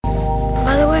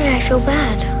feel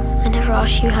bad. I never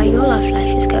asked you how your love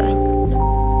life is going.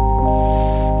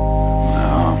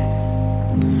 No.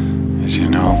 As you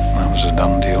know, that was a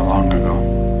done deal long ago.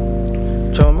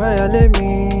 Chomaya let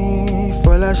me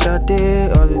fall a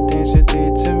shade, all the things you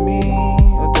did to me.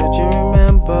 Oh, don't you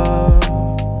remember?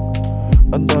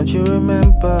 Oh, don't you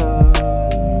remember?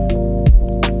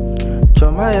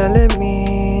 Chomaya let me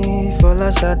fall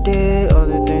a shade, all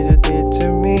the things you did to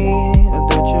me. Oh,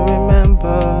 don't you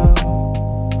remember?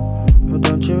 Oh,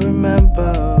 don't you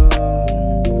remember?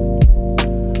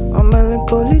 On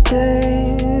melancholy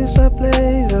days, I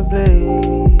blaze,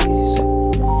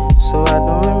 so I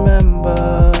don't remember,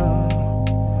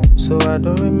 so I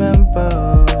don't remember.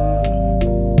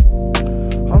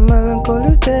 On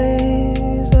melancholy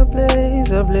days, I blaze,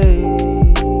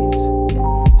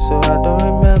 so I don't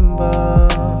remember,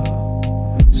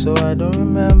 so I don't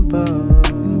remember.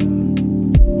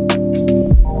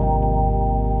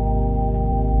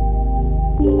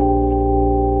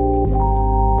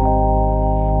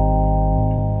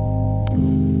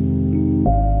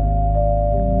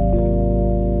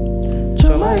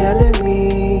 Chomaya let me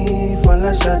fall a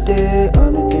shade,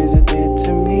 all the things you did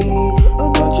to me.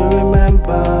 Oh, don't you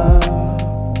remember?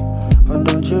 Oh,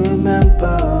 don't you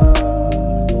remember?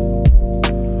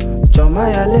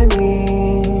 Chomaya let me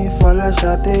fall a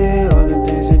shade, all the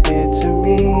things you did to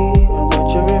me. Oh, don't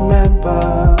you remember?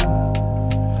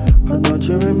 Oh, don't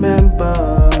you remember?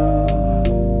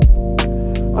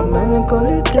 On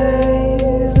melancholy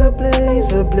days, a blaze,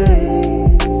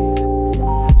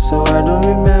 so I don't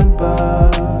remember.